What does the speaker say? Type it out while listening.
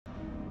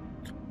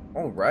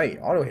Alright,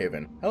 Auto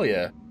Haven. Hell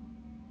yeah.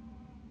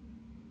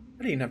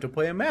 I didn't have to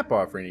play a map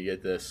offering to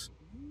get this.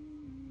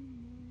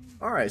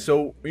 Alright,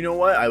 so, you know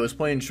what? I was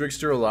playing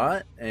Trickster a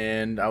lot,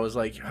 and I was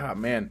like, ah,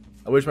 man,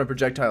 I wish my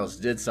projectiles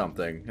did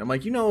something. I'm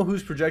like, you know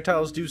whose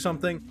projectiles do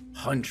something?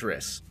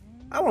 Huntress.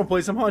 I want to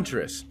play some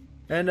Huntress.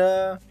 And,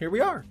 here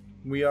we are.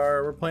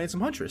 We're playing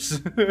some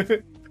Huntress.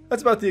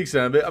 That's about the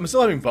extent of it. I'm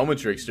still having fun with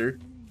Trickster.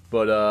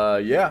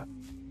 But, yeah.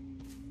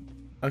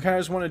 I kind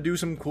of just want to do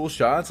some cool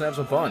shots and have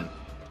some fun.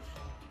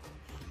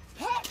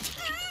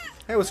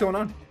 Hey, what's going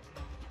on?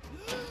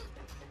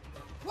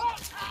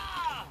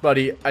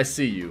 Buddy, I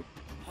see you.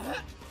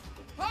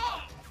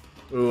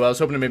 Ooh, I was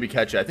hoping to maybe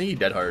catch it. I think he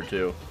dead hard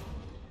too.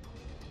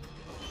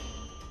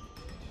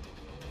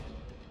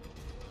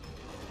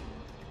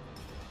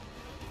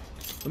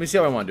 Let me see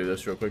how I want to do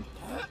this real quick.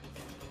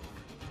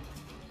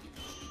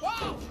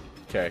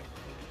 Okay.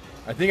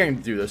 I think I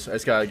can do this. I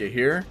just gotta get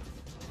here.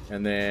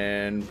 And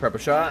then prep a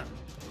shot.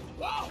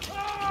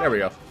 There we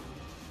go.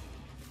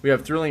 We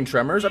have Thrilling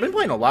Tremors. I've been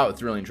playing a lot with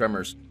Thrilling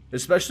Tremors.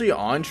 Especially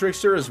on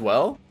Trickster as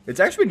well. It's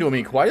actually been doing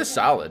me quite a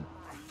solid.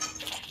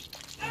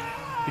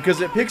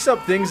 Because it picks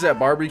up things that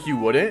Barbecue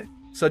wouldn't.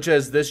 Such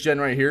as this gen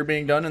right here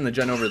being done and the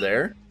gen over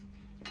there.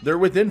 They're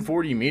within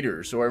 40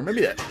 meters. Or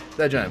maybe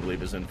that gen I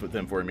believe is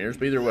within 40 meters.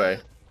 But either way.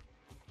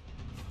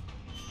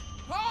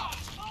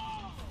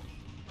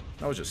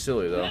 That was just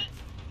silly though.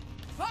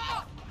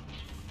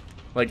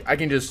 Like, I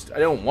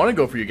don't want to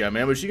go for you again,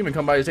 man. But she can even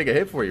come by to take a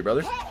hit for you,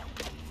 brother.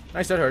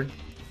 Nice dead hard.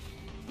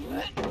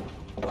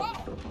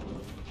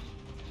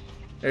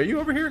 Hey, are you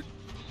over here?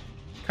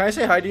 Can I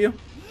say hi to you?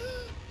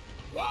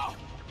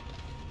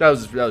 That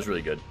was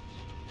really good.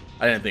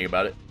 I didn't think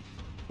about it.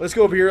 Let's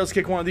go over here. Let's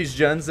kick one of these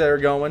gens that are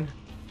going.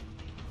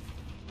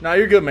 Nah,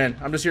 you're good, man.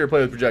 I'm just here to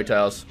play with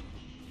projectiles.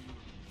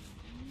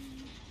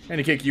 And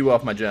to kick you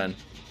off my gen.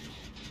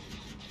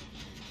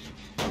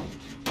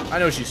 I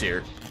know she's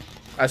here.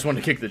 I just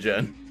wanted to kick the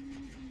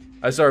gen.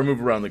 I saw her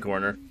move around the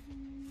corner.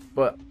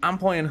 But I'm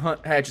playing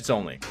hatchets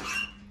only.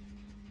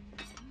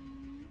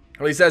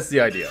 At least that's the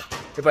idea.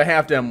 If I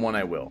have to M1,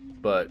 I will.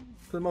 But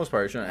for the most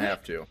part, I shouldn't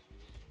have to.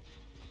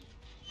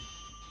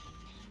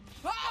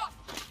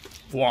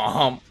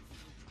 Whomp.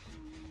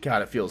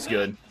 God, it feels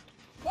good.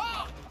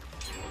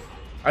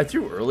 I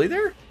threw early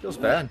there? Feels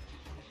bad.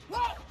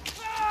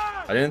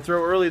 I didn't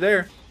throw early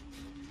there.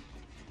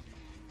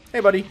 Hey,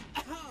 buddy.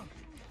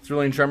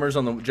 Thrilling Tremors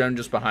on the gen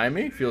just behind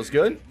me. Feels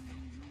good.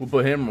 We'll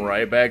put him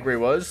right back where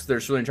he was.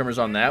 There's Thrilling Tremors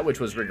on that, which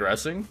was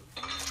regressing.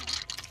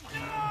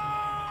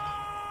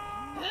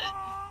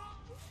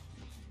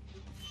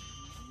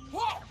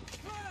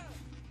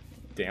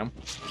 Damn.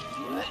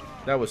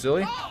 That was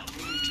silly.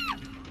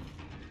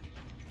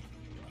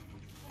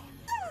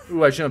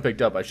 Ooh, I shouldn't have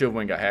picked up. I should have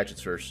went and got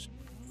hatchets first.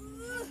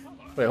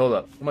 Wait, hold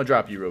up. I'm gonna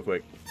drop you real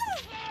quick.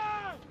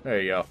 There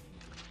you go.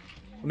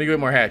 Let me go get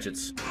more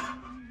hatchets.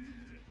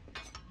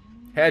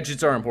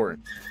 Hatchets are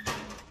important.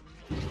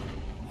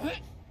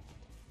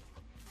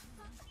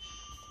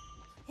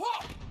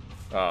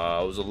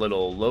 I was a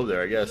little low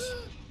there, I guess.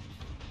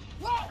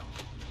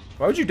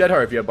 Why would you dead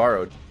hard if you had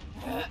borrowed?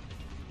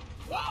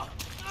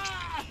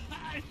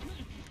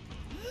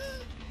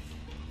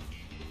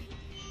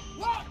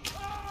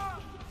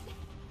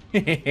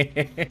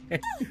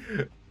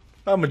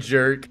 I'm a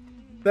jerk.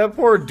 That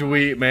poor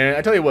dweet, man.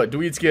 I tell you what,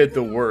 dweets get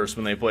the worst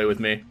when they play with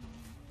me.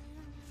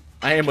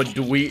 I am a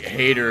dweet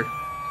hater.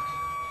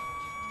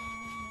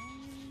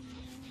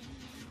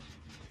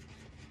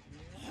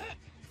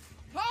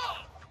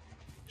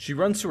 She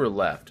runs to her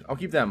left. I'll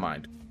keep that in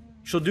mind.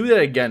 She'll do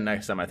that again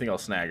next time. I think I'll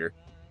snag her.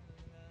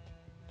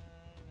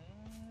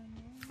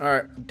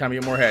 Alright, time to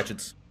get more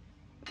hatchets.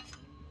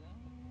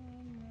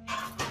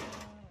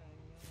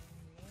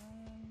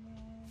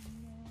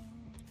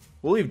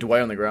 We'll leave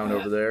Dwight on the ground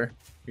over there.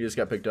 He just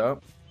got picked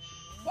up.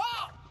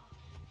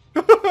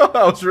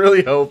 I was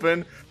really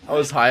hoping I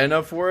was high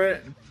enough for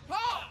it.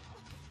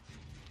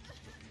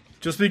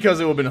 Just because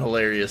it would have been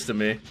hilarious to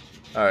me.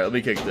 Alright, let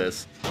me kick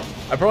this.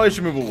 I probably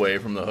should move away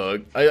from the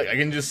hook. I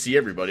can just see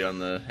everybody on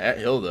the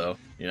hill, though.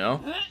 You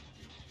know?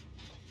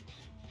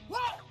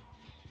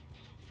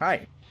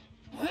 Hi.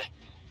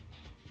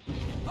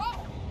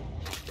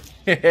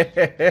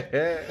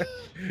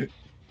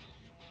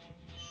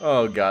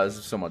 Oh, God, this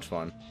is so much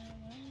fun.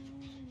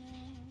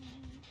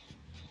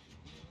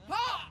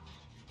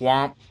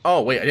 Womp.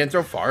 Oh, wait, I didn't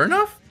throw far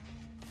enough?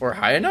 Or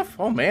high enough?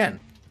 Oh, man.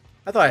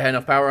 I thought I had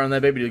enough power on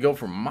that baby to go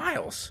for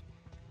miles.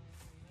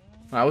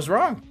 I was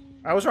wrong.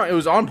 I was wrong. It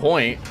was on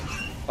point.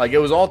 Like, it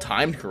was all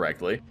timed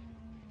correctly.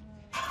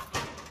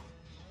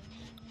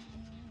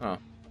 Huh.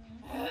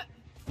 I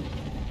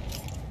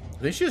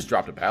think she just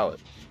dropped a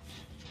pallet.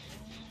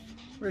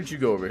 Where did you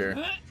go over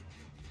here?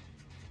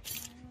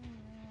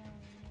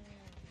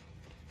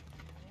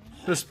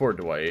 Just poor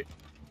Dwight.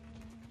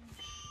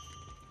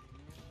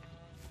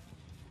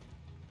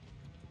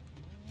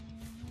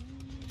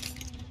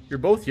 You're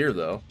both here,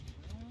 though.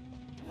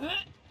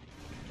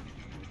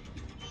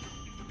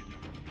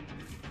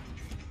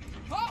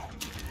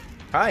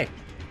 Hi.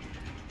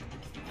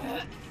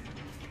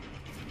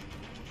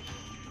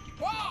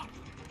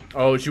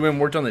 Oh, she went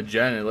and worked on the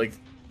gen and it, like,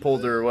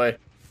 pulled her away.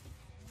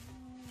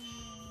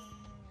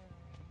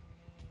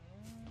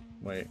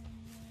 Wait.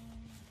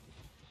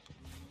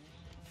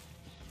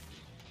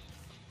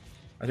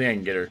 I think I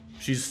can get her.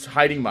 She's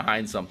hiding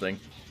behind something.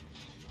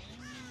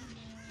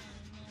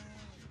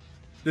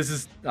 This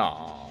is...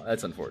 Aw,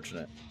 that's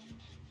unfortunate.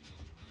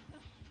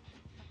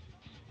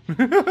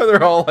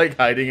 They're all, like,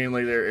 hiding in,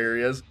 like, their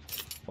areas.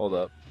 Hold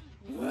up.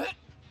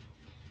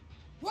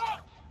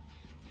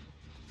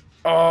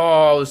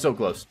 Oh, it was so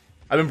close.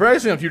 I've been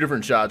practicing a few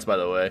different shots, by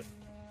the way.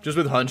 Just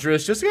with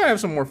Huntress, just to kind of have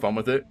some more fun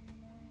with it.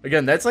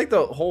 Again, that's, like,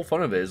 the whole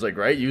fun of it, is, like,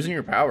 right? Using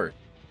your power.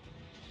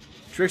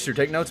 Trickster,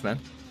 take notes, man.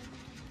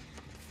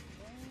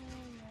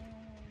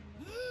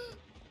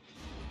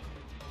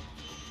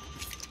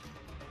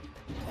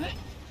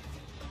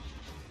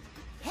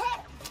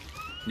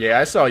 Yeah,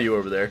 I saw you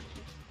over there.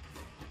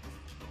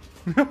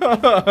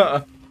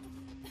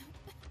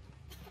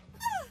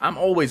 I'm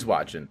always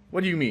watching.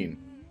 What do you mean?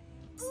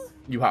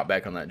 You hop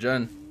back on that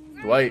gen.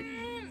 Dwight,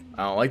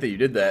 I don't like that you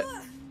did that.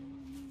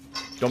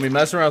 Don't be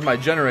messing around with my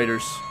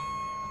generators.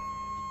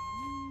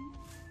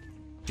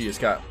 He just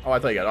got... Oh, I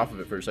thought he got off of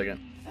it for a second.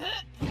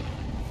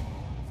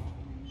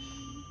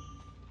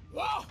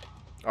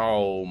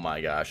 Oh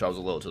my gosh, I was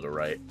a little to the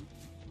right.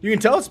 You can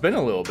tell it's been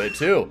a little bit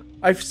too.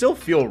 I still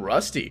feel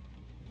rusty.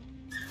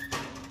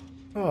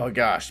 Oh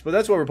gosh, but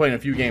that's what we're playing a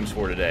few games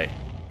for today.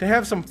 To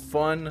have some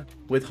fun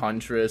with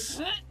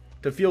Huntress.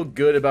 To feel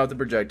good about the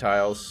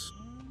projectiles.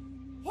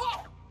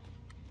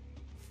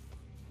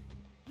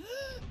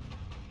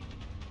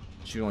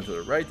 She went to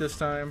the right this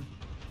time.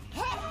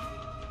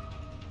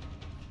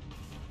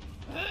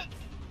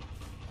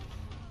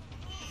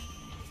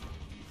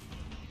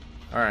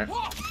 Alright.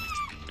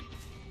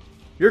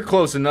 You're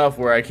close enough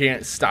where I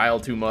can't style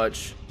too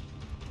much.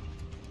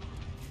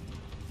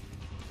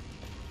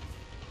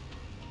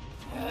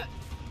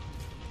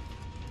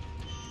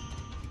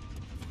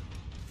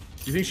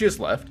 Do you think she just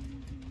left?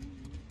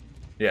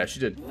 Yeah, she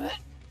did.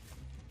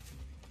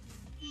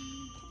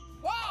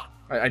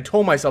 I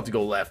told myself to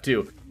go left,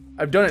 too.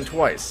 I've done it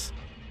twice.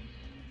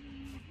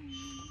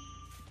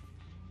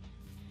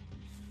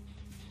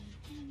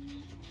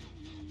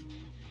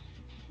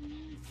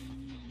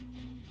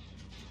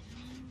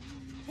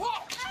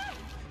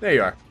 There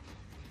you are.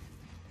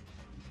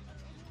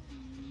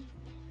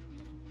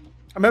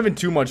 I'm having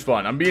too much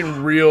fun. I'm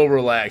being real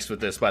relaxed with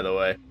this, by the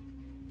way.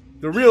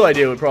 The real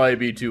idea would probably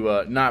be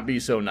to not be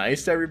so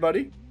nice to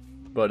everybody.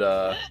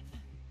 But,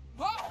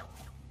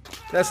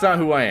 that's not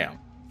who I am.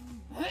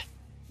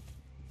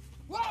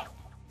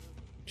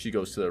 She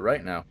goes to the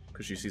right now,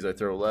 because she sees I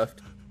throw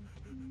left.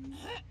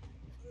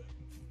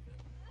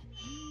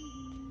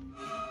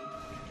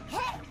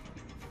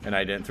 And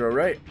I didn't throw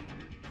right.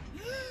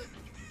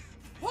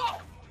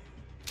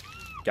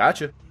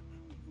 Gotcha.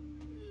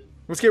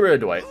 Let's get rid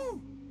of Dwight.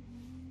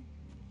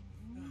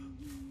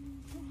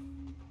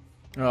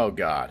 Oh,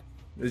 God.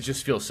 It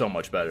just feels so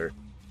much better.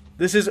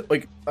 This is,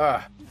 like,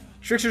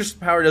 Trickster's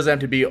power doesn't have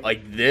to be,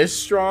 like, this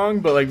strong,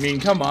 but, like, I mean,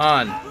 come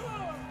on.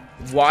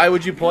 Why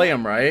would you play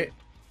him, right?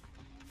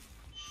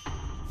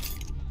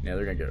 Yeah,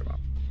 they're gonna get him up.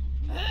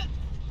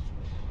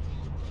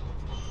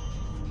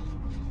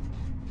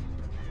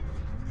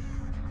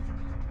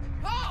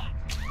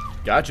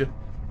 Gotcha.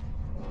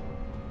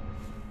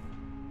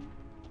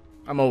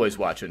 I'm always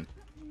watching.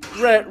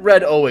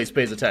 Red always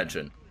pays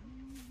attention.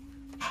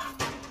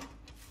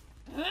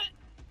 I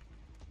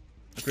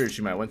figured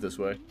she might went this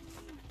way.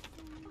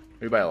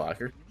 Maybe by a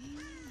locker.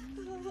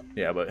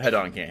 Yeah, but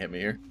head-on can't hit me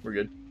here. We're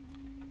good.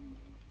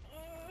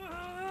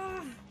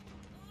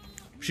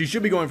 She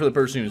should be going for the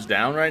person who's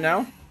down right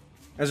now.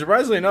 And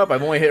surprisingly enough,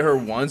 I've only hit her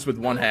once with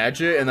one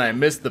hatchet, and I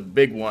missed the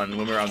big one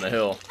when we were on the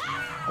hill.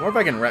 I wonder if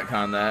I can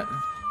retcon that.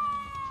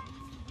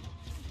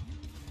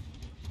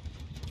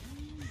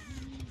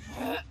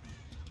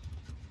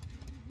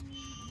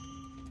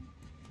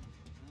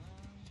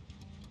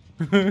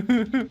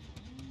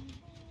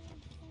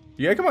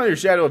 You gotta come out of your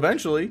shadow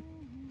eventually.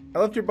 I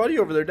left your buddy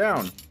over there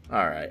down.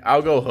 Alright,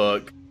 I'll go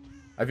hook.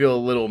 I feel a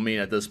little mean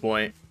at this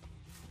point.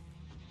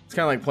 It's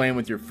kind of like playing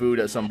with your food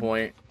at some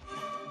point.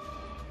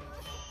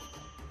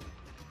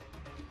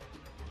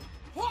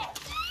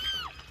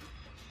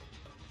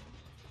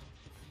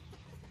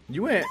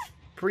 You went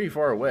pretty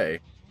far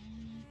away.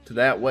 To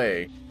that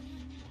way.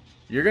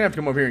 You're gonna have to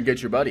come over here and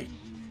get your buddy.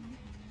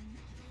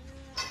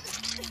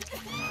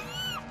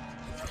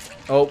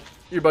 Oh,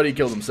 your buddy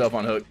killed himself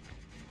on hook.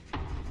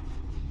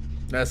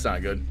 That's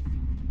not good.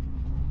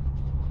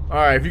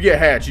 Alright, if you get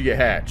hatch, you get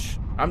hatch.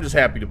 I'm just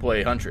happy to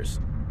play Huntress.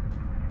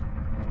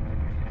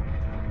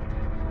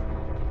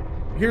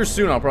 Here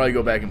soon, I'll probably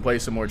go back and play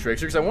some more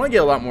Trickster, because I want to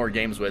get a lot more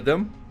games with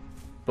him.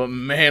 But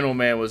man, oh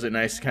man, was it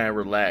nice to kind of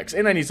relax.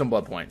 And I need some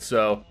blood points,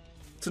 so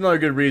it's another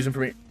good reason for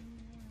me.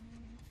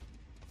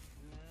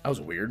 That was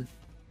weird.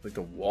 Like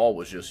the wall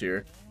was just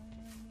here.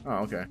 Oh,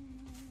 okay.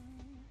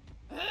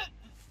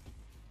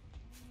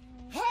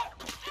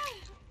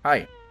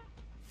 Hi.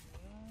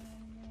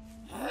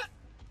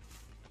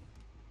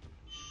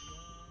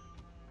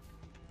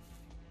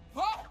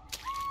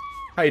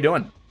 How you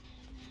doing?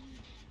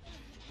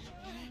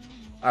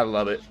 I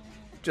love it.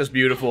 Just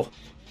beautiful.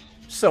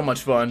 So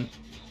much fun.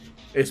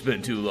 It's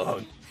been too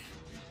long.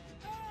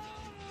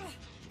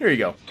 Here you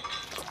go.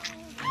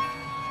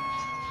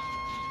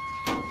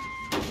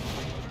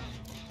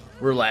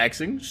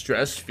 Relaxing,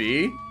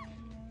 stress-free.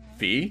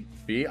 Fee?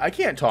 I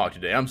can't talk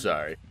today, I'm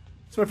sorry.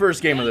 It's my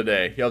first game of the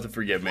day. You'll have to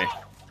forgive me.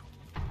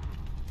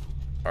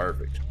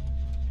 Perfect.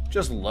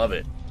 Just love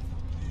it.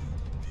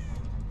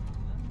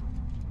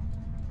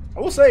 I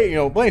will say, you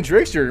know, playing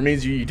Trickster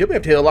means you typically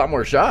have to hit a lot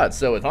more shots,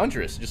 so with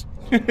Huntress, just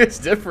it's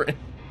different.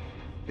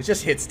 It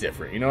just hits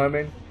different, you know what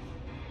I mean?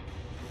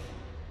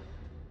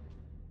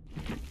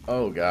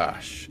 Oh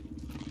gosh.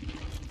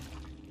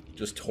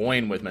 Just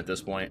toying with him at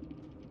this point.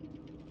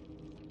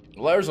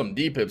 Well, there's some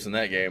D-pips in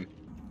that game.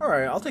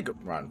 Alright, I'll take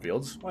Rotten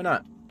Fields. Why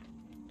not?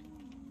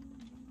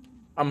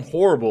 I'm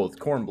horrible with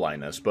corn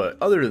blindness, but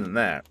other than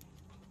that,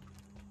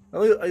 at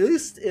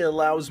least it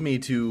allows me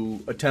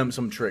to attempt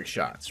some trick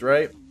shots,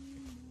 right?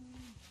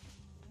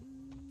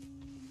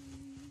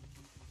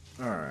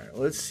 Alright,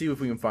 let's see if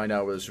we can find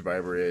out where the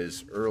survivor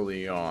is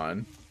early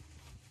on.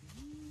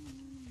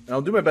 And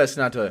I'll do my best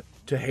not to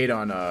hate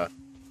on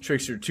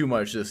Trickster too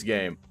much this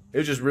game. It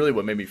was just really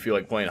what made me feel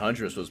like playing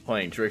Huntress was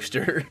playing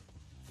Trickster.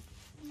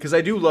 Because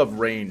I do love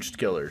ranged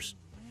killers.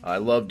 I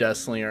love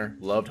Deathslinger,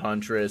 loved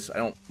Huntress.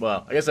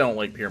 Well, I guess I don't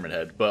like Pyramid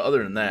Head, but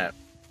other than that,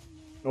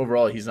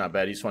 overall he's not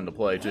bad. He's fun to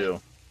play too.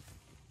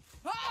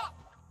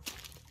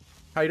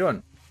 How you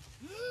doing?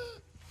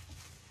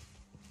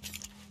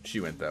 She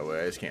went that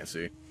way. I just can't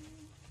see.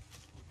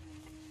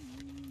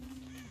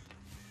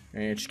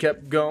 And she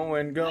kept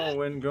going.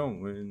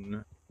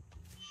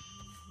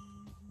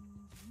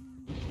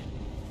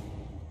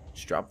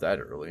 She dropped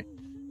that early.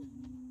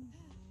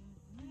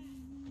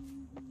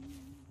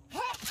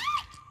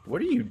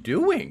 What are you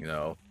doing,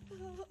 though?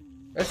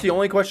 That's the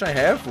only question I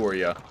have for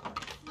you.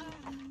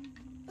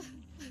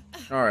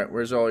 Alright,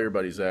 where's all your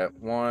buddies at?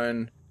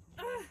 One.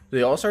 Do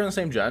they all start on the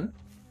same gen?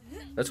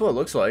 That's what it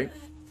looks like.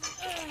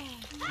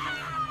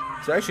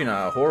 It's actually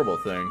not a horrible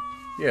thing.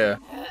 Yeah.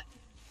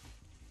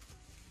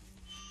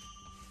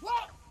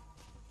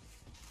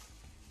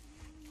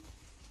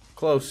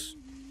 Close.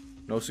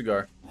 No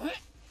cigar.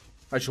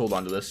 I should hold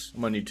on to this.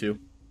 I'm gonna need to.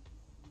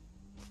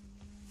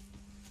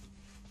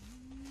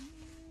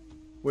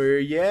 Where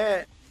you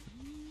at?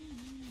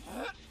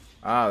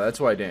 Ah,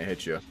 that's why I didn't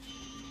hit you.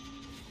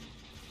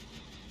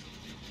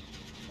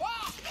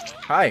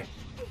 Hi.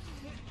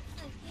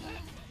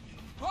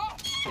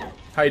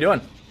 How you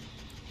doing?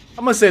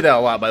 I'm gonna say that a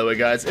lot, by the way,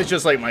 guys. It's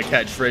just like my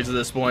catchphrase at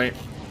this point.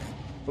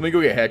 Let me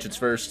go get hatchets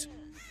first.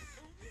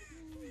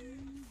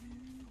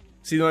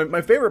 See,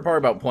 my favorite part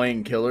about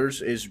playing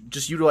killers is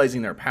just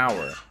utilizing their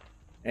power.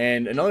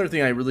 And another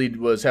thing I really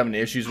was having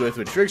issues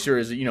with Trickster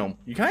is that, you know,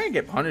 you kind of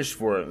get punished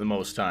for it the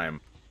most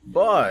time.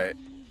 But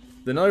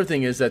another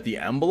thing is that the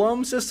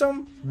emblem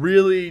system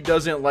really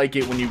doesn't like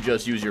it when you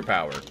just use your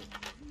power.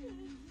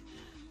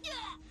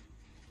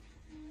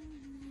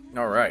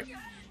 Alright.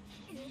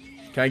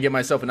 Can I get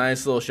myself a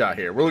nice little shot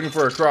here? We're looking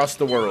for across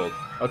the world.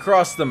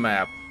 Across the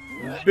map.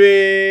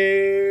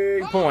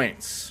 Big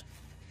points.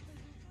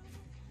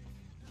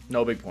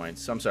 No big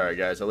points. I'm sorry,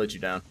 guys. I let you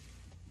down.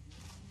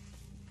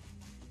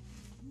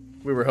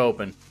 We were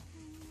hoping.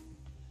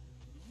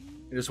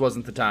 It just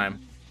wasn't the time.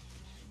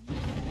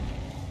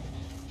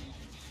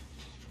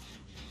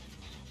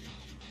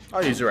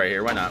 I'll use it right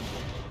here. Why not?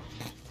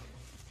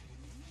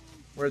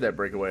 Where'd that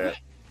breakaway at?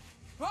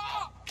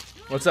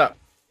 What's up?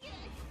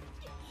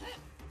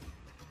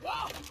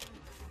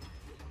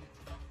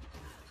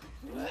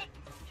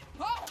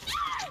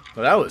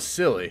 Well, that was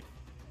silly.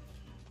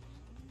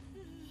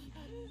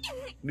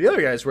 The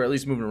other guys were at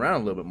least moving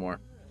around a little bit more.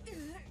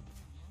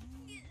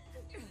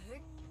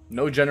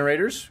 No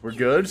generators. We're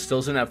good.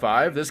 Still sitting at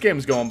 5. This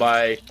game's going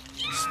by,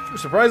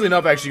 surprisingly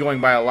enough, actually going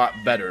by a lot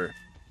better.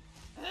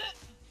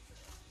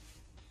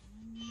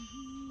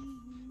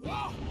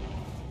 I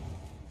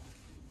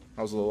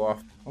was a little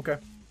off. Okay.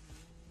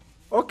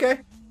 Okay.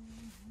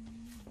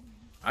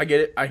 I get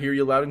it. I hear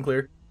you loud and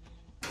clear.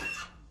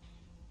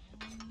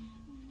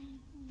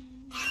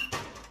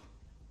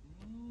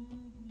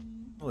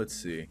 Let's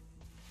see.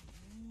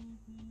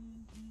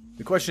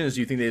 The question is, do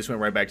you think they just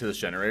went right back to this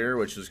generator,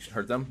 which has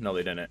hurt them? No,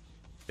 they didn't.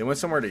 They went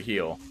somewhere to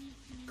heal.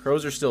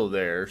 Crows are still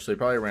there, so they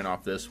probably ran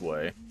off this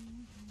way. I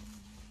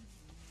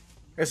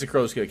guess the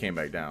crows could have came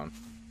back down.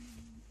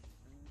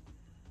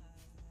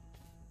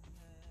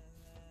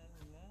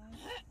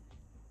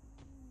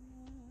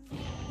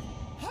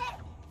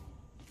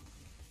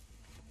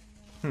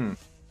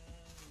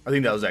 I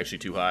think that was actually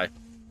too high.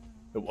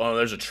 Oh,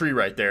 there's a tree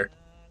right there.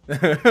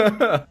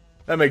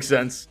 That makes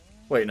sense.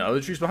 Wait, no,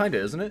 the tree's behind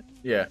it, isn't it?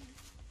 Yeah.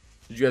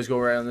 Did you guys go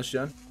right on this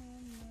gen?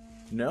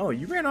 No,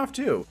 you ran off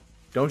too.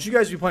 Don't you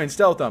guys be playing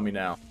stealth on me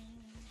now.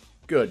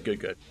 Good, good,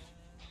 good.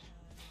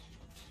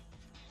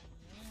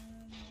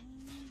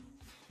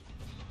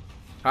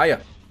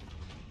 Hiya.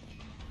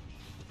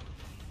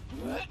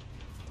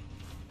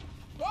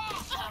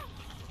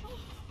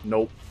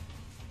 Nope.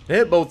 They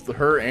hit both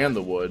her and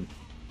the wood.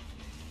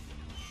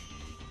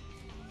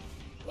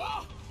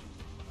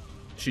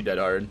 She dead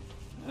hard.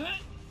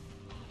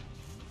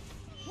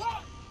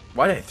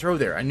 Why did I throw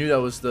there? I knew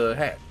that was the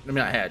hatch. I mean,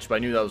 not hatch, but I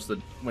knew that was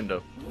the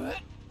window.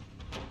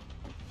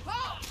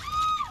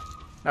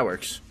 That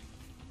works.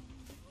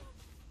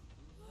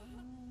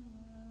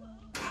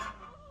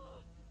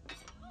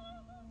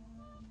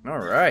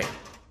 Alright.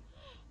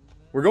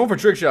 We're going for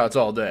trick shots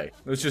all day.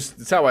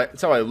 It's how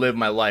I live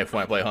my life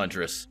when I play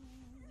Huntress.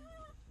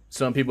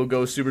 Some people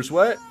go super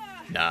sweat.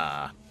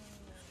 Nah.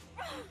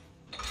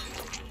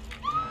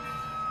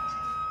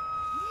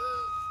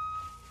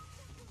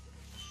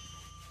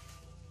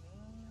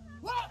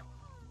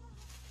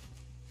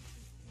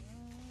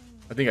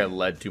 I think I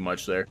led too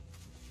much there.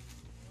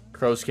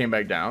 Crows came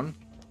back down.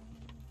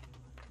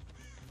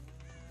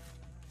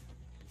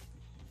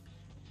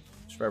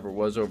 Survivor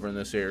was over in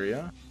this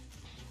area.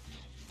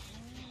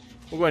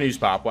 We'll go ahead and use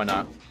pop, why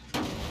not?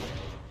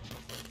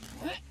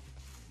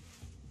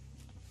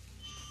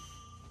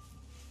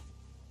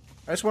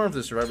 I just wonder if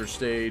the survivor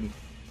stayed...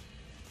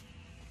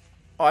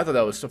 Oh, I thought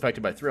that was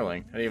affected by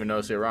thrilling. I didn't even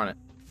notice they were on it.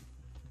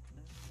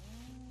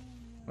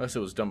 Unless it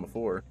was done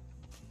before.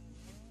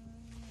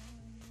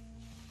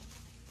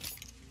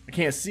 I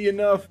can't see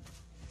enough.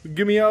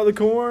 Get me out of the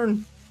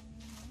corn.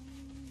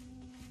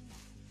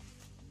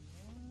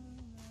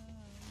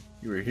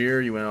 You were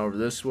here, you went over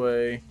this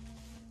way.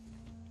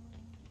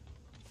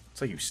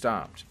 It's like you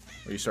stopped.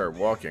 Or you started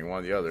walking,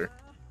 one or the other.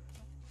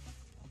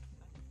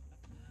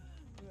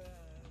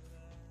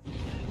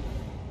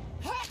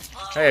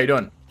 Hey, how you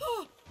doing?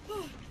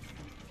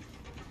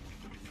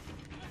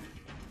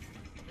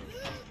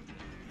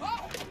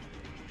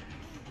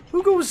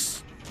 Who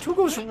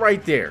goes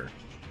right there?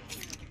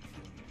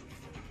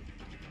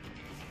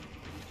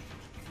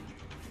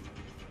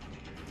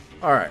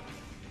 Alright.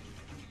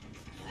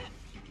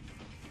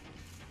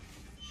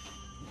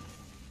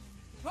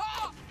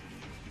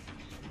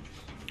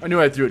 I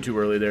knew I threw it too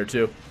early there,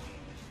 too.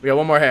 We got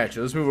one more hatch.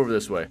 Let's move over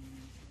this way.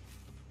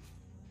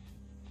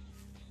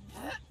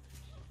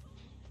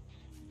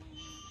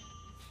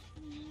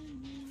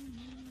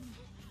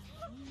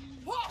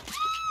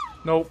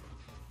 Nope.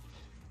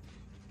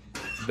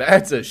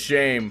 That's a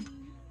shame.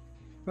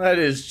 That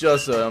is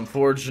just an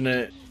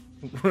unfortunate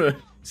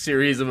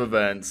series of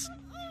events.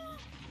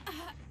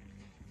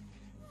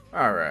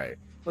 Alright.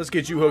 Let's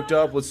get you hooked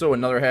up. Let's throw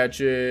another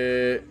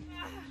hatchet.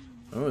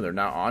 Oh, they're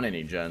not on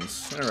any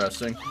gens.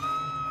 Interesting.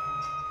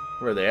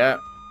 Where are they at?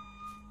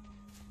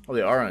 Oh,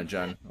 they are on a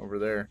gen. Over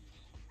there.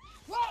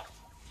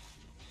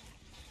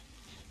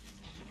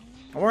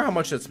 I wonder how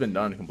much that's been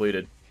done,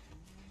 completed.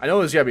 I know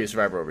there's gotta be a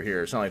survivor over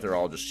here. It's not like they're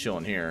all just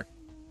chilling here.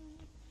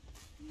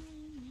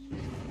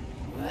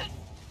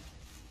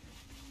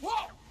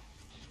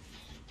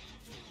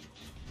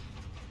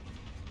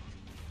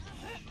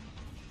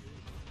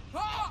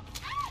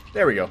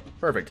 There we go.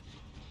 Perfect.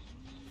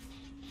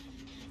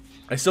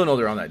 I still know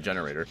they're on that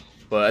generator,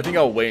 but I think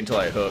I'll wait until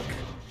I hook.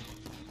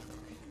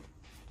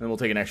 Then we'll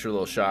take an extra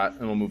little shot,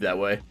 and we'll move that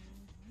way.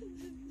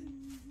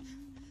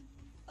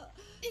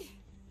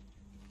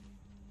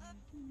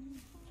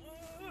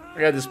 I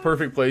got this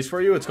perfect place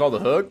for you. It's called the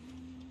hook.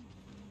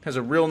 Has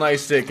a real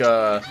nice,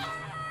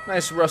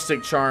 nice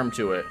rustic charm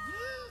to it.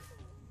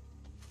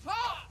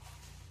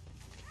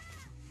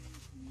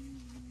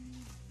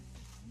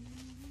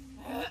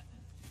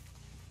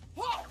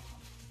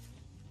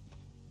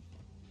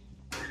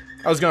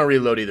 I was gonna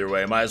reload either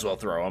way. Might as well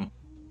throw them.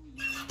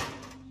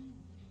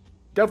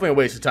 Definitely a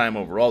waste of time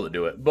overall to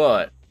do it,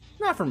 but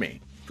not for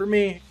me. For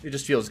me, it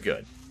just feels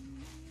good.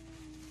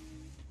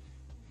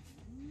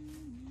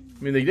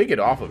 I mean, they did get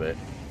off of it.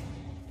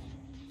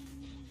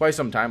 Quite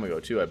some time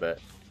ago, too, I bet.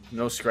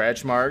 No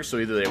scratch marks, so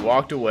either they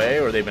walked away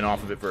or they've been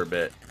off of it for a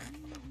bit.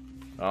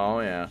 Oh,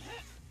 yeah.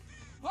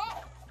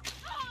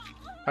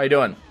 How you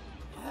doing?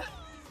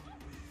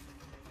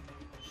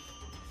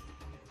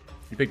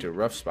 You picked a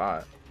rough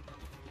spot.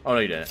 Oh, no,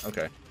 you didn't.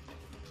 Okay.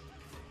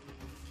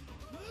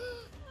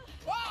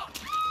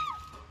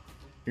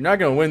 You're not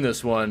going to win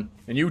this one.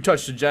 And you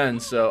touched the gen,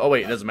 so... Oh,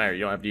 wait, it doesn't matter.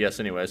 You don't have DS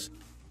anyways.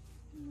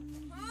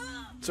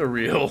 It's a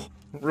real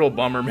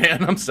bummer,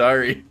 man. I'm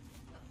sorry.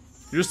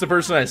 You're just the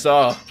person I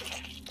saw.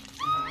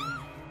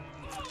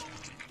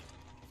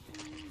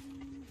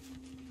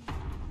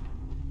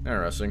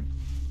 Interesting.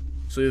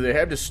 So either they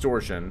have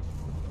distortion,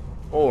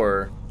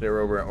 or they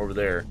were over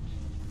there.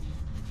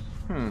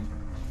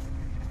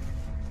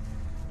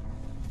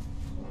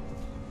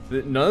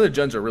 None of the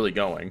gens are really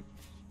going.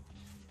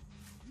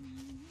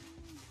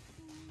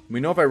 We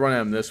know if I run at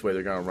them this way,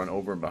 they're going to run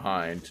over and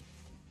behind.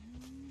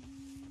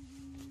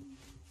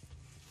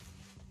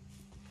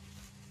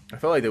 I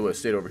felt like they would have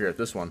stayed over here at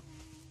this one.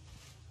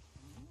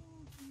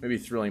 Maybe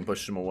Thrilling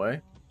pushed them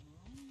away.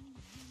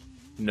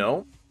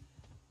 No.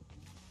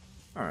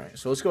 Alright,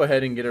 so let's go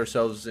ahead and get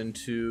ourselves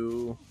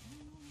into...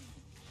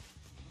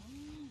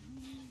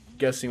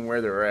 guessing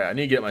where they're at. I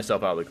need to get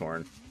myself out of the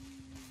corn.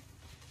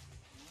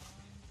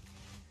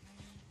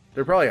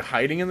 They're probably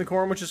hiding in the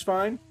corn, which is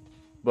fine.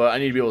 But I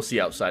need to be able to see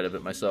outside of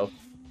it myself.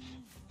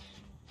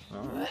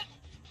 Right.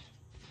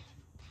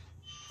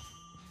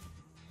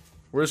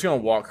 We're just going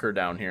to walk her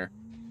down here.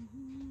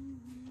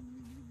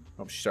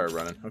 she started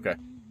running. Okay.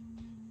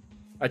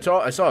 I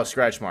saw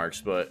scratch marks,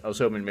 but I was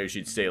hoping maybe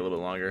she'd stay a little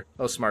bit longer.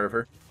 That was smart of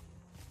her.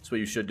 That's what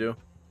you should do.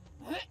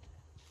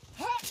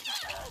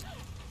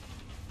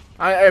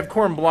 I have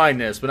corn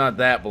blindness, but not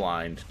that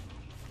blind.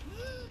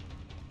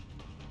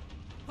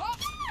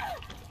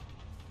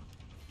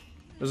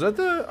 Was that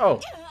the...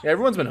 Oh, yeah,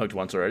 everyone's been hooked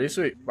once already.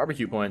 Sweet.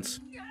 Barbecue points.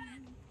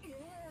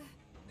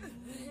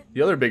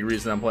 The other big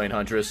reason I'm playing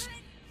Huntress.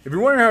 If you're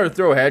wondering how to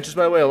throw hatches,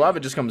 by the way, a lot of it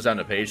just comes down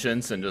to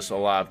patience and just a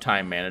lot of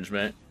time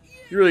management.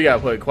 You really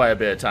gotta put quite a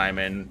bit of time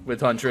in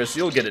with Huntress.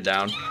 You'll get it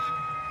down.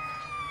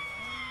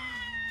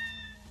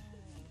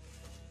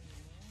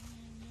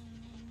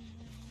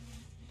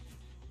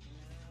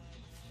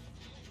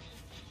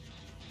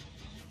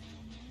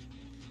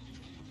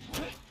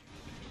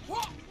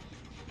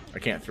 I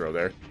can't throw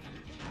there.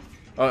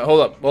 Oh,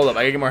 hold up. I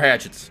gotta get more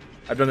hatchets.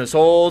 I've done this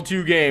whole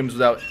 2 games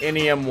without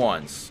any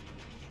M1s.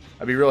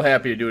 I'd be real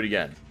happy to do it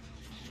again.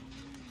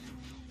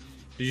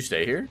 Did you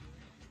stay here?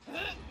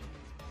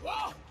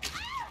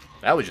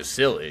 That was just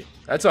silly.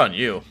 That's on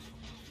you.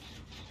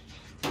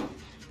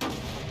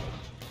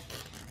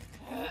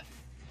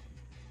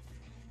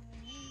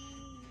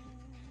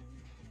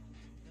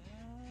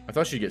 I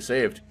thought she'd get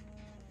saved.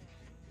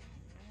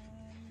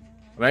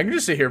 I mean, I can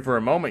just sit here for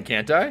a moment,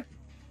 can't I?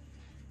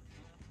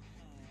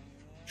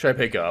 Should I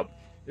pick up?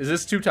 Is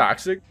this too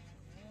toxic?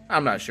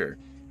 I'm not sure.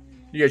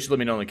 You guys should let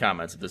me know in the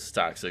comments if this is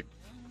toxic.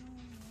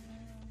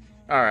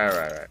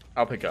 Alright.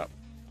 I'll pick up.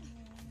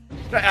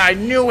 I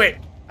knew it!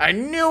 I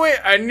knew it!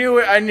 I knew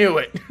it! I knew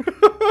it!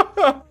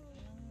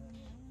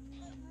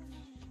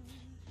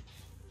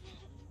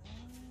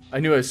 I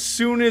knew as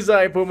soon as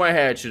I put my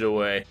hatchet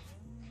away.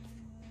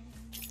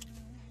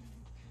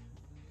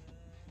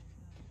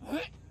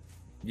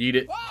 Yeet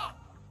it.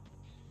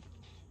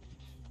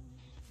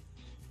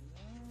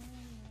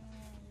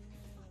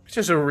 It's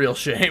just a real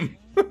shame.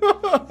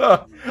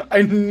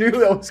 I knew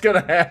that was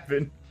gonna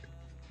happen.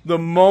 The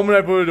moment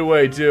I put it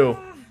away, too.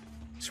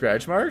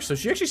 Scratch marks? So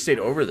she actually stayed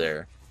over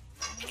there.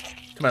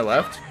 To my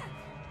left.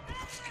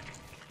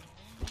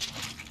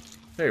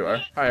 There you are.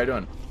 Hi, how you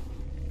doing?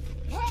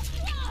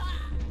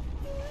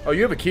 Oh,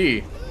 you have a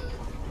key.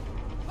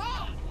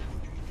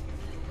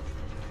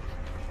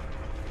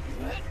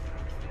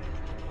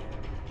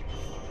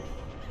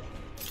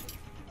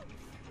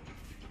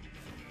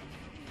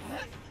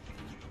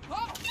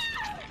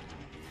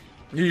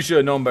 You should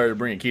have known better to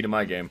bring a key to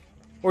my game.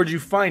 Or did you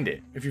find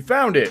it? If you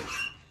found it,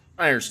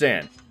 I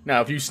understand.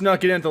 Now, if you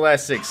snuck it in at the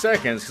last 6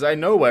 seconds, because I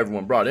know what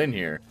everyone brought in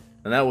here,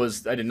 and that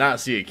was, I did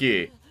not see a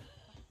key.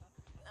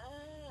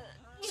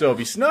 So if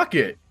you snuck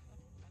it,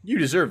 you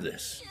deserve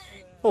this.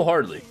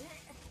 Wholeheartedly.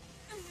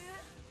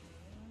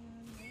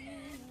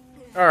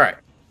 Alright,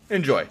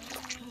 enjoy.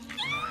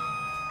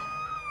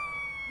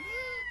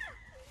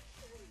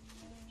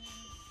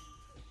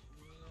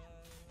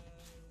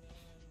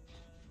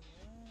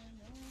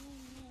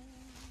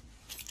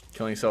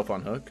 Killing yourself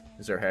on hook?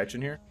 Is there a hatch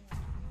in here?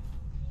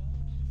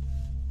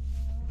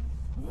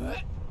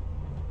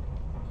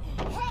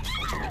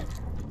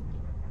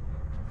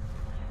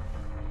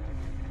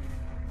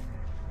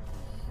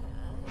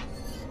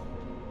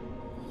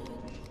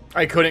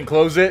 I couldn't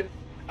close it.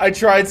 I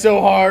tried so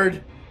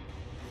hard.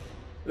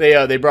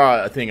 They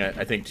brought a thing,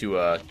 I think,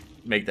 to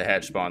make the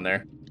hatch spawn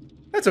there.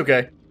 That's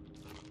okay.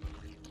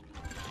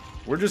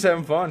 We're just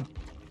having fun.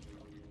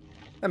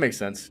 That makes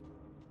sense.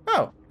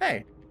 Oh,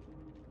 hey.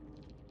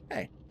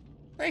 Hey,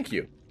 thank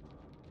you.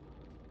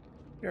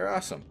 You're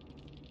awesome.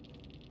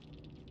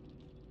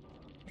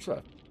 What's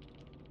up?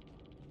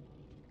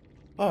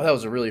 Oh, that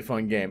was a really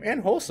fun game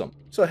and wholesome.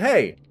 So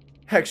hey,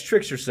 Hex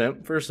Trickster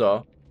Simp, first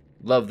off,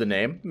 love the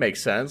name,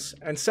 makes sense.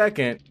 And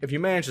second, if you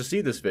manage to see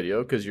this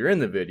video because you're in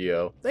the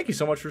video, thank you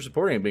so much for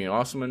supporting and being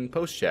awesome in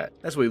post chat.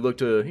 That's what we look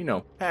to, you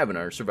know, have in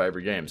our Survivor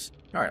games.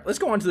 All right, let's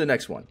go on to the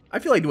next one. I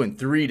feel like doing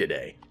 3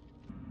 today.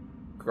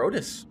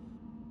 Grotus.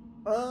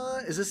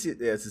 Is this?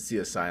 Yeah, it's the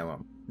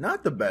Asylum.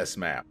 Not the best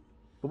map,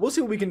 but we'll see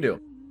what we can do.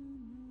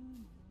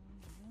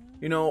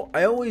 You know,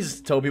 I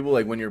always tell people,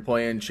 like, when you're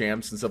playing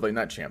champs and stuff like,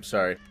 not champs,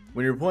 sorry.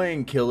 When you're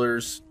playing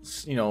killers,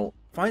 you know,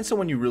 find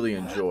someone you really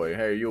enjoy.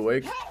 Hey, are you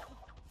awake?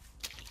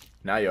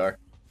 Now you are.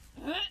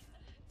 Yeah,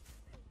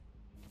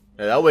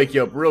 that'll wake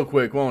you up real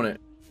quick, won't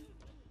it?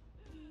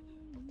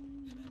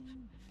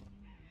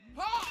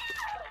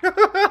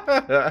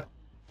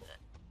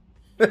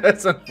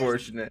 That's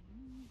unfortunate.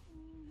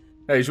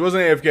 Hey, she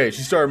wasn't AFK.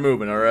 She started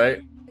moving,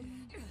 alright?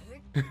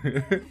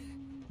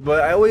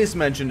 But I always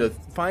mention to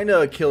find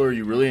a killer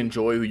you really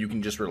enjoy who you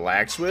can just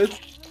relax with.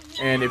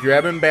 And if you're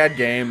having bad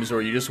games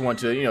or you just want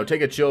to, you know,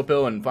 take a chill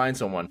pill and find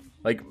someone.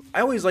 Like,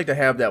 I always like to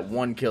have that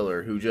one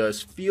killer who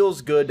just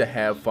feels good to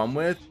have fun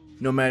with.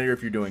 No matter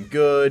if you're doing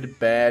good,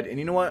 bad. And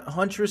you know what?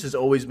 Huntress has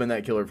always been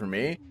that killer for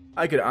me.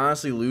 I could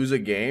honestly lose a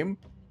game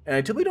and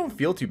I typically don't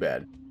feel too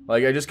bad.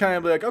 Like, I just kind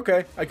of be like,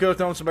 okay, I could have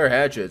thrown some better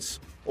hatchets.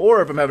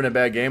 Or if I'm having a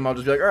bad game, I'll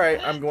just be like,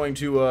 alright, I'm going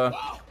to,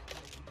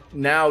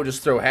 now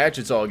just throw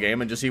hatchets all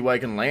game and just see what I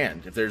can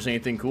land, if there's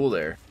anything cool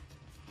there.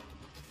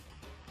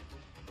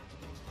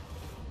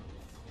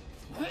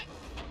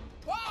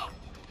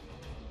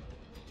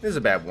 This is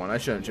a bad one. I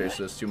shouldn't chase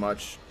this too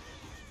much.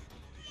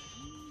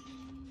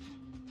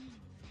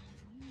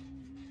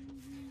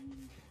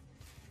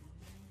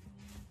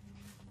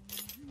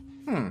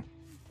 Let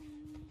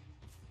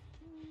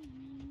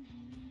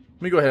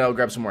me go ahead. I'll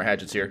grab some more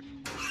hatchets here.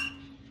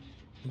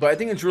 But I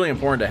think it's really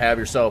important to have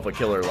yourself a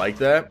killer like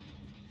that.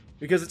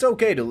 Because it's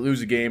okay to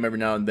lose a game every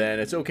now and then.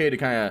 It's okay to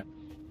kind of,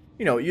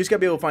 you know, you just got to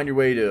be able to find your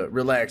way to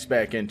relax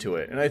back into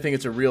it. And I think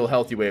it's a real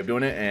healthy way of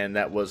doing it. And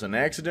that was an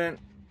accident.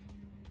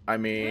 I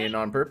mean,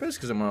 on purpose,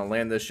 because I'm going to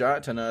land this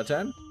shot 10 out of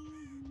 10.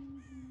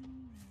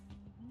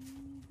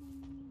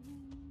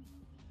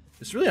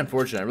 It's really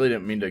unfortunate. I really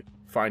didn't mean to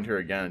find her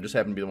again. It just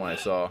happened to be the one I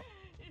saw.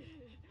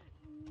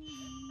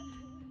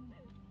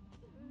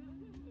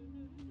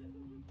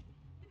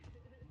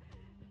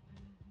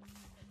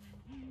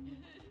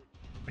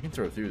 I can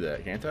throw through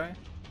that, can't I?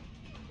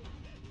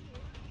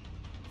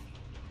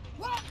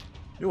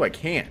 No, I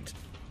can't.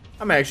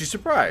 I'm actually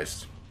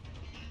surprised.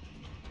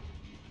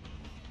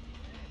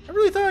 I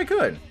really thought I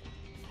could.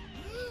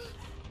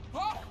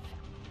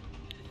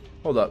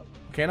 Hold up.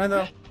 Can I,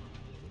 though?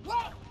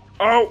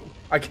 Oh!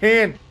 I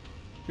can!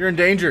 You're in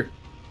danger.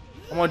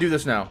 I want to do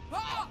this now.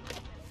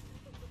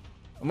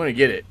 I'm gonna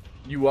get it.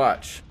 You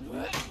watch.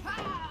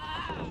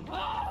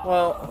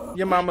 Well,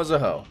 your mama's a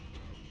hoe.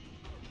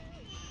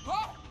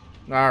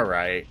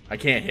 Alright. I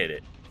can't hit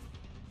it.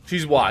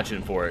 She's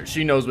watching for it.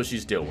 She knows what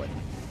she's doing.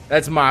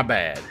 That's my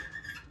bad.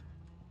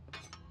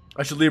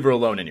 I should leave her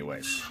alone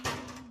anyways.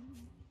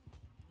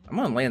 I'm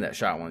gonna land that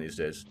shot one of these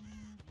days.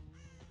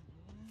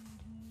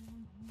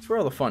 That's where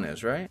all the fun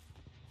is, right?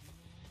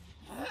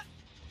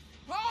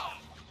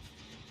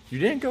 You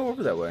didn't go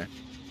over that way.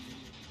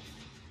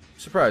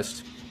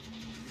 Surprised.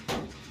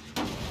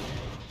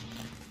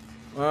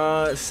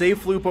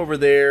 Safe loop over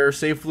there.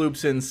 Safe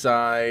loops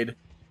inside.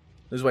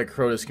 This is why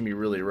Crotus can be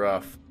really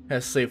rough.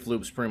 Has safe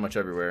loops pretty much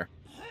everywhere.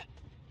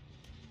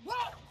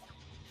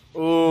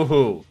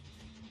 Ooh.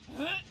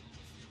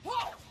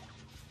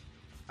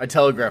 I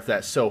telegraphed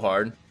that so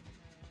hard.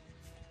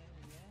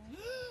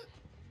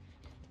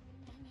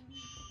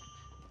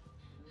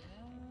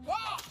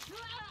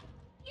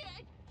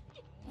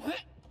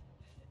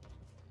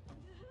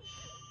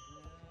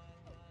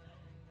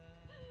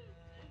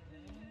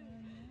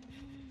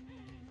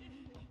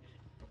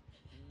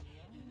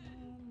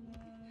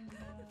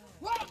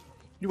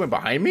 You went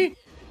behind me?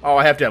 Oh,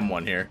 I have to have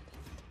M1 here.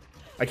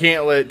 I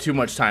can't let too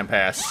much time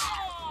pass.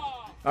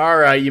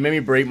 Alright, you made me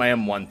break my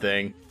M1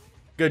 thing.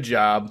 Good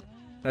job.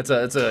 That's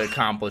an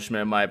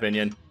accomplishment in my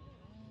opinion.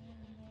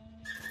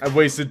 I've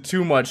wasted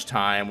too much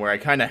time where I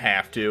kind of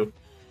have to.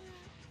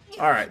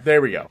 Alright,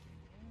 there we go.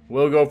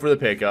 We'll go for the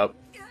pickup.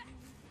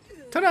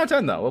 10 out of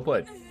 10 though, well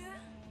played.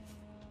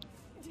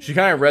 She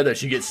kind of read that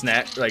she gets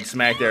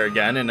smacked there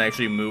again and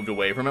actually moved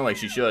away from it like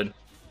she should.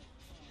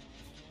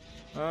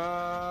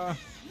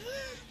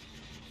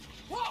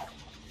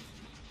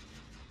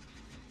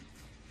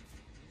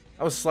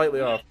 I was slightly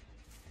off.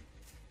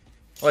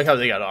 I like how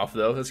they got off,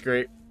 though. That's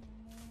great.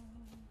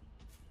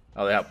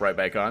 Oh, they hop right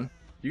back on.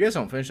 You guys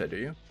don't finish that, do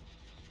you?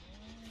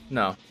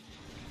 No.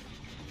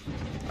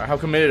 Alright, how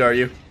committed are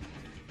you?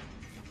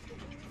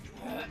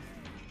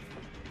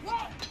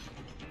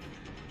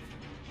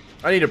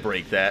 I need to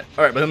break that.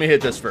 Alright, but let me hit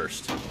this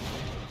first.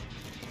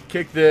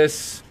 Kick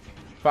this.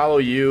 Follow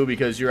you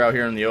because you're out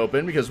here in the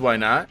open, because why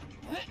not?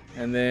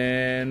 And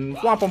then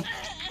flop them.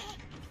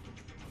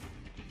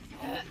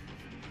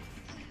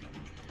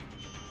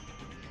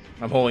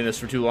 I'm holding this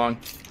for too long.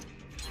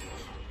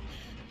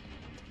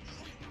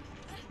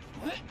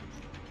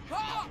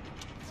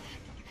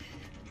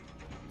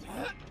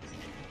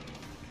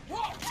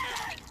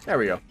 There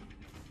we go. Let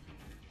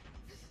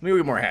me go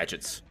get more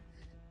hatchets.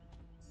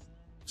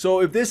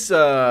 So if this,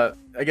 I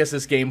guess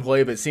this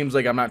gameplay, but it seems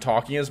like I'm not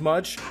talking as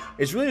much,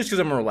 it's really just because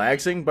I'm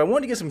relaxing, but I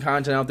wanted to get some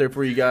content out there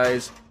for you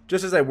guys,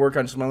 just as I work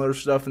on some other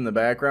stuff in the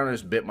background. I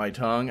just bit my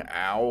tongue. Ow.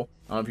 I don't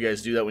know if you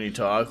guys do that when you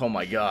talk. Oh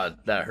my god,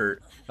 that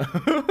hurt.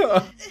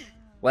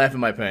 Laugh at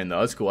my pain, though.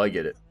 That's cool, I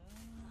get it.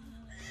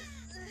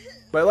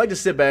 But I like to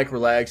sit back,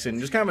 relax, and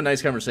just kind of a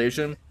nice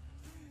conversation.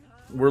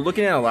 We're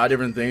looking at a lot of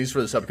different things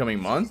for this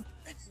upcoming month.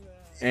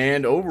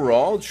 And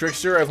overall,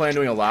 Trickster, I plan on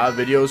doing a lot of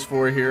videos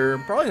for here,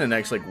 probably in the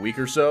next week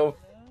or so.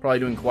 Probably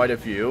doing quite a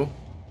few.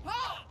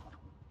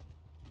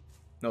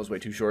 That was way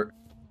too short.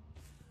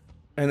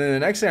 And then the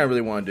next thing I really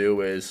want to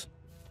do is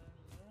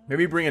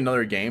maybe bring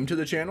another game to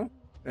the channel.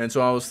 And so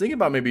I was thinking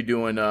about maybe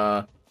doing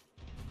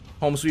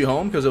Home Sweet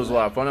Home, because it was a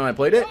lot of fun and I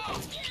played it.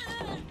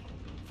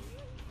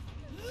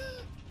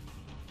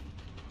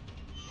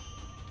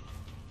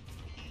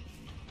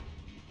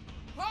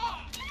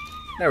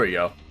 There we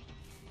go.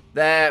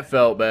 That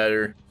felt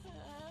better.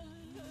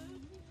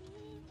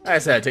 I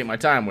just had to take my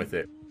time with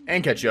it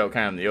and catch you out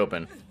kind of in the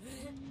open.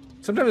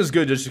 Sometimes it's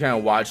good just to kind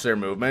of watch their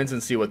movements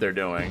and see what they're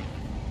doing.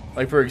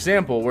 Like, for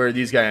example, where are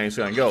these guys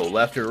going to go?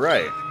 Left or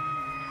right?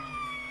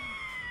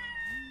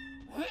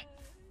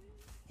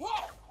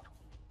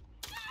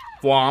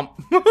 Whomp.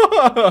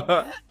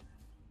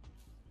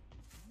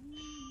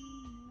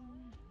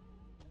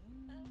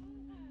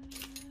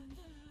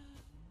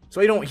 So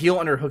you don't heal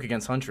under hook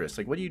against Huntress.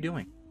 Like, what are you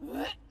doing?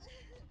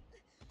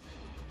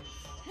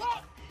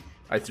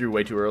 I threw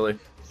way too early.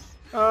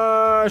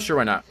 Sure,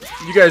 why not?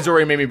 You guys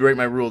already made me break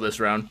my rule this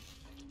round.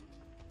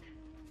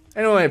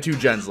 I only have 2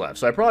 gens left,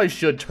 so I probably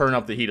should turn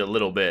up the heat a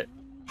little bit.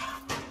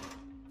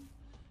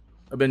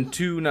 I've been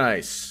too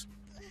nice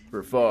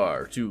for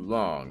far too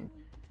long.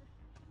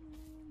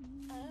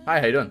 Hi,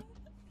 how you doing?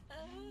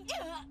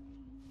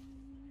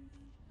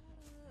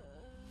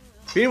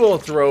 Being able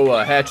to throw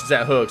hatchets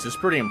at hooks is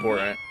pretty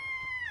important.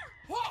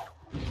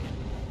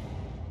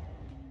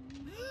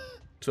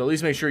 So at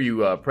least make sure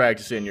you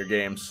practice it in your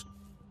games.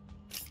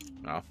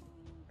 Oh,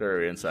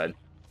 they're inside.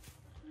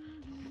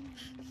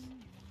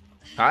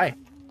 Hi.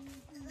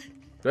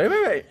 Do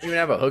I even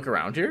have a hook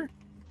around here?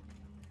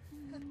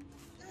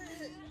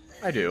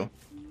 I do.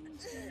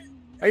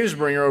 I can just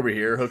bring her over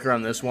here, hook her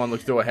on this one,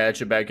 throw a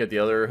hatchet back at the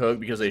other hook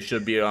because they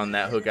should be on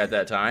that hook at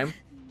that time.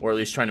 Or at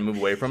least trying to move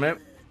away from it.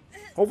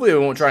 Hopefully they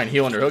won't try and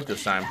heal under hook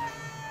this time.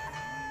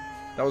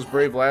 That was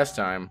brave last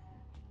time.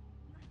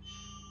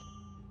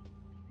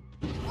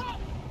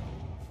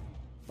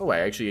 Oh,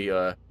 I actually,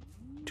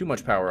 too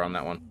much power on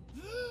that one.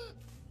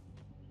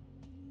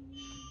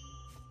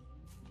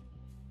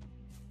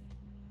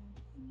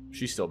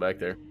 She's still back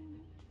there.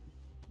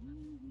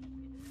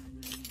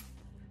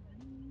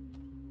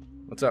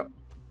 What's up?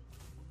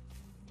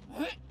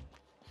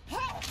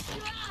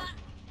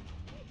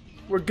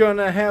 We're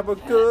gonna have a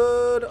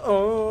good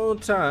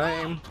old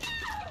time.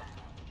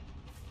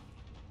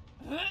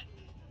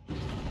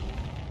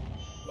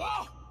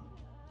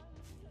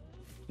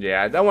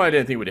 Yeah, that one I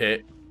didn't think would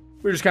hit.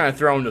 We were just kind of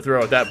throwing to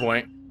throw at that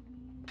point.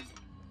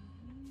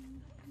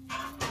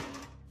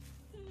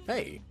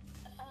 Hey.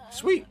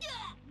 Sweet.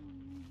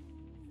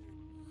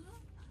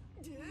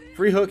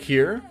 Free hook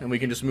here, and we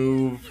can just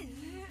move.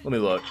 Let me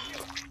look.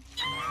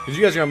 Because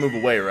you guys are going to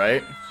move away,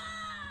 right?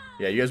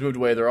 Yeah, you guys moved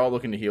away. They're all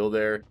looking to heal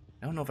there.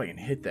 I don't know if I can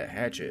hit that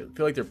hatchet. I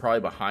feel like they're probably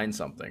behind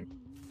something.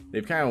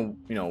 They've kind of,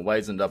 you know,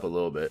 wizened up a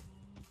little bit.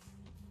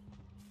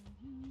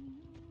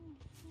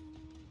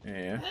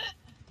 Yeah.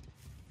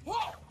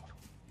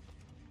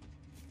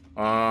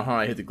 Uh-huh,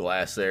 I hit the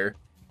glass there.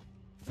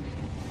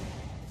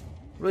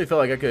 Really felt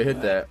like I could have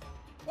hit that.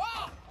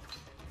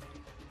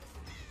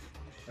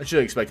 I should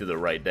have expected the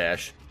right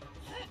dash.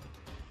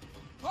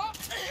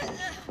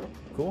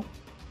 Cool.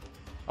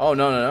 Oh,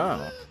 no, no,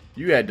 no.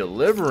 You had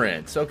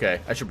deliverance. Okay,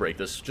 I should break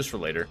this just for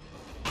later.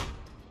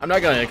 I'm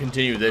not going to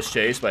continue this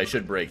chase, but I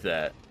should break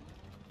that.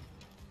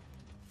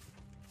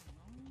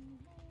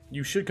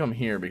 You should come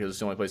here because it's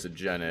the only place that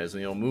Jen is,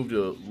 and you'll move to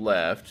the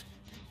left.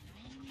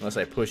 Unless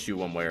I push you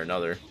one way or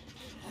another.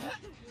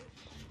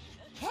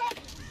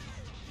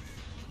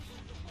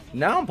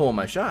 Now I'm pulling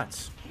my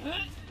shots.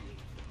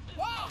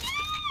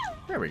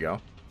 There we go.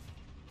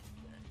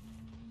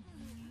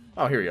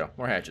 Oh, here we go.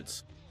 More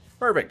hatchets.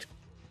 Perfect.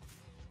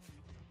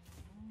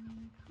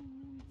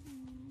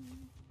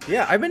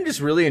 Yeah, I've been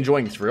just really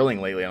enjoying thrilling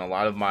lately on a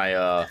lot of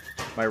my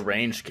my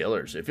ranged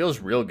killers. It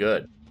feels real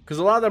good. Because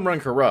a lot of them run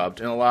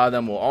corrupt, and a lot of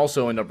them will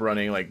also end up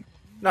running, like,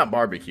 not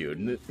barbecued.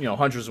 You know,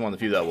 Huntress is one of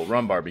the few that will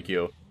run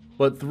barbecue.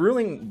 But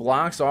thrilling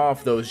blocks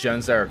off those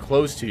gens that are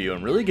close to you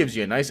and really gives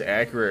you a nice,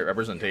 accurate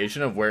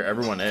representation of where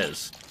everyone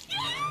is.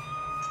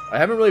 I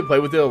haven't really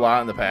played with it a lot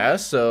in the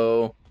past,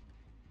 so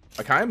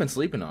I kind of been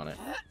sleeping on it.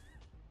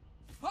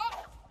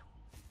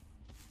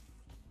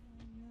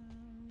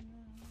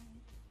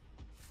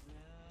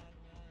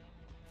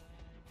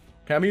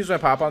 Can I use my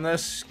pop on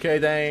this? Okay,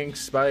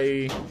 thanks.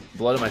 Bye.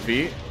 Blood at my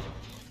feet.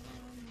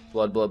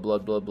 Blood, blood,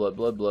 blood, blood, blood,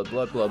 blood, blood,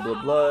 blood, blood,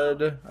 blood,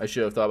 blood. I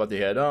should have thought about the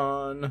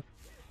head-on.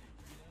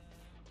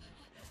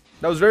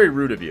 That was very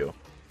rude of you.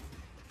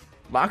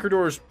 Locker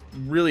doors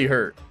really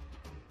hurt.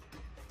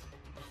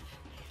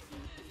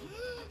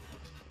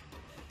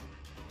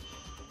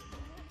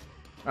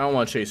 I don't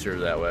want to chase her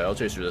that way. I'll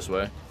chase her this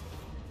way.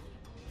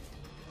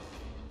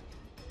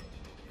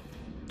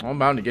 I'm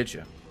bound to get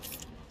you.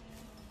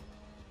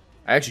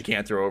 I actually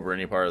can't throw over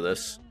any part of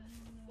this.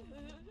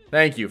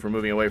 Thank you for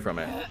moving away from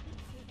it.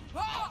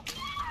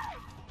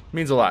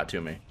 Means a lot to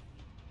me.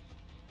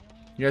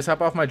 You guys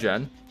hop off my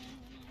gen.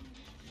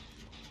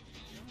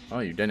 Oh,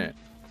 you didn't.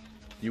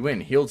 You went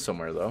and healed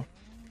somewhere, though.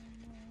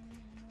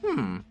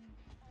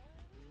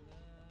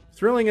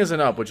 Thrilling isn't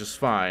up, which is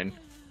fine.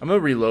 I'm going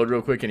to reload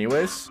real quick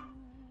anyways.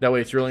 That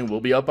way Thrilling will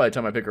be up by the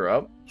time I pick her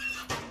up.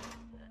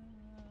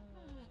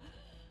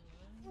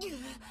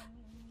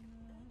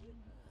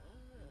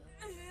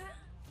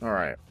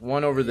 Alright,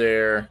 one over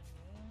there.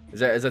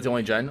 Is that the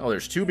only gen? Oh,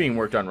 there's 2 being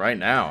worked on right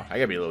now. I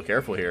gotta be a little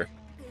careful here.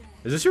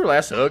 Is this your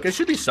last hook? It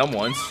should be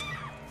someone's.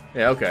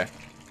 Yeah, okay.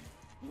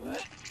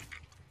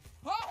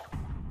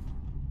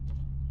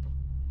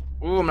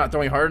 Ooh, I'm not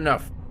throwing hard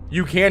enough.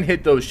 You can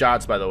hit those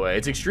shots, by the way.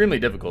 It's extremely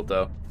difficult,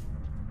 though.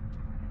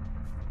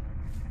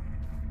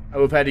 I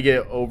would have had to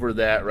get over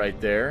that right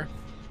there.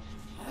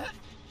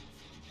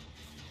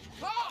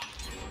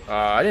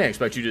 I didn't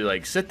expect you to,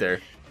 like, sit there.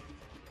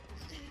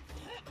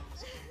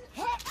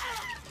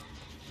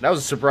 That was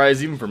a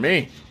surprise even for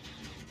me.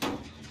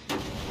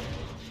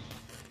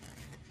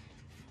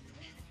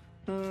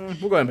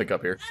 We'll go ahead and pick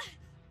up here.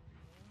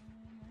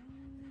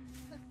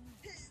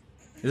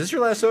 Is this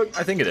your last hook?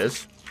 I think it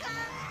is.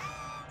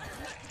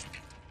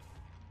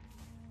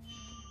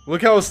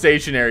 Look how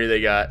stationary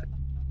they got.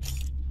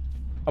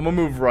 I'm gonna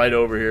move right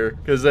over here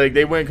because like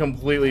they went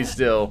completely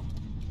still.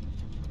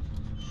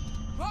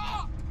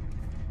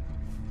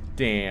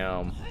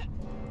 Damn.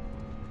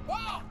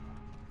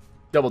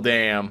 Double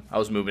damn. I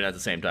was moving at the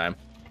same time.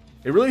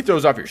 It really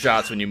throws off your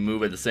shots when you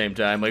move at the same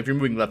time. Like if you're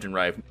moving left and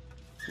right,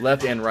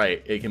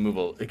 it can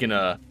move. It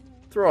can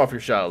throw off your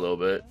shot a little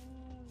bit,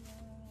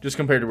 just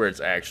compared to where it's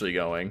actually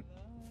going.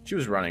 She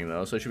was running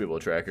though, so I should be able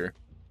to track her.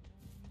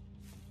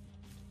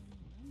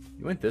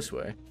 You went this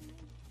way,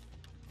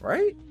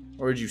 right?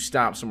 Or did you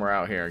stop somewhere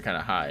out here and kind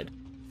of hide?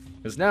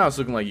 Because now it's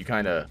looking like you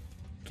kind of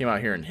came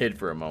out here and hid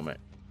for a moment.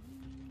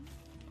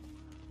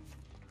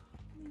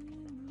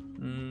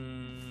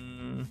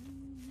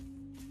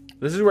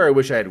 This is where I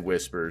wish I had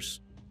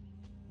whispers.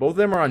 Both of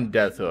them are on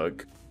Death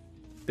Hook.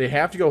 They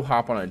have to go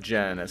hop on a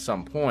gen at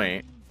some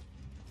point.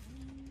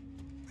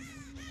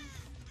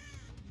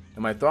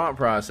 And my thought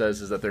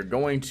process is that they're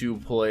going to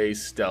play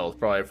stealth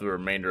probably for the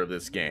remainder of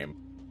this game.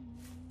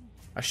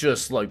 I should have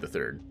slugged the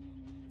third.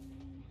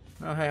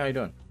 Oh, hey, how you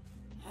doing?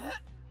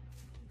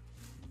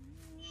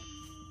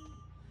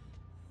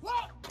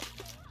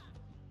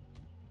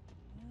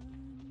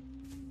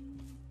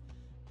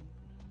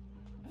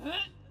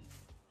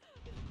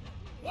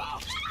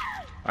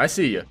 I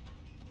see you.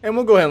 And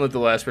we'll go ahead and let the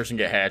last person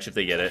get hatched if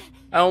they get it.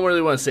 I don't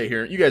really want to sit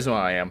here. You guys know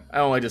how I am. I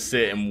don't like to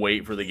sit and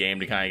wait for the game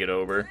to kind of get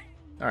over.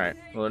 Alright.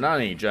 Well, they're not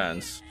any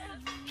gens.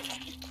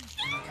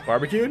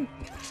 Barbecued?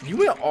 You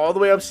went all the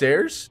way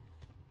upstairs?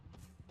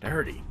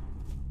 Dirty.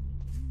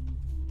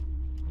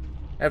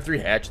 I have 3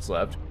 hatchets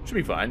left. Should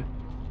be fine.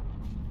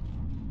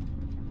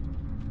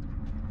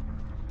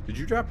 Did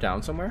you drop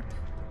down somewhere?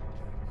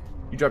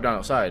 You dropped down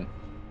outside.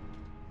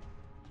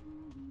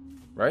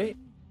 Right?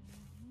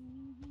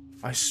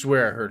 I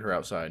swear I heard her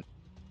outside.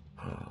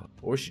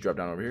 Or she dropped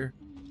down over here.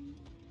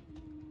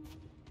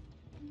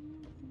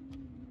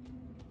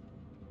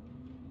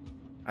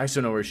 I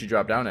still know where she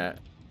dropped down at.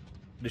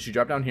 Did she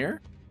drop down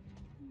here?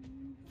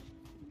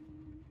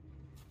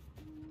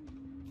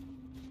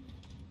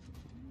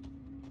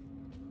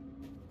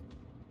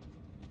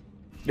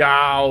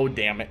 Oh,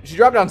 damn it. She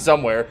dropped down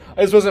somewhere.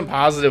 I just wasn't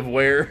positive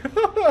where.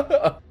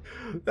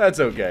 That's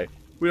okay.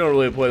 We don't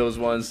really play those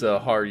ones to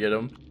hard get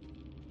them.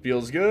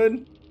 Feels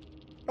good.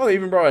 Oh, they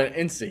even brought an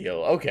insta-heal.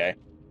 Okay.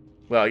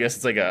 Well, I guess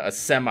it's like a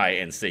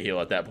semi-insta-heal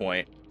at that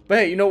point. But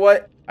hey, you know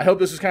what? I hope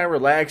this was kind of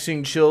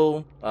relaxing,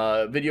 chill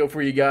video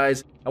for you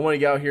guys. I want to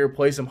get out here,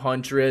 play some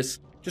Huntress.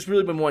 Just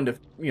really been wanting to,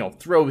 you know,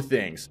 throw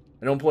things.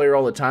 I don't play her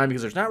all the time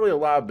because there's not really a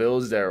lot of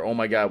builds that are, oh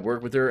my god,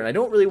 work with her. And I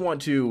don't really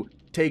want to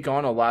take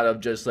on a lot of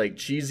just like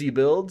cheesy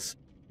builds.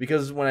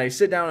 Because when I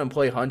sit down and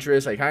play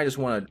Huntress, I kind of just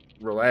want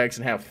to relax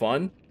and have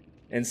fun.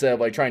 Instead of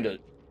like trying to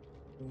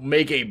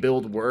make a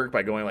build work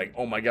by going like,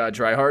 oh my god,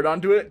 try hard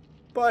onto it.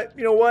 But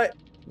you know what?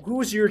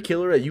 Who is your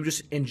killer that you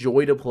just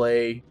enjoy to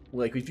play?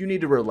 Like if you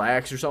need to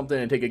relax or something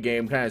and take a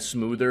game kind of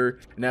smoother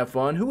and have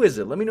fun, who is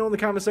it? Let me know in the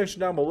comment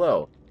section down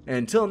below. And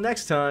until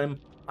next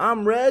time,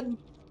 I'm Red,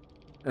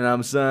 and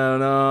I'm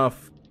signing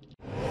off.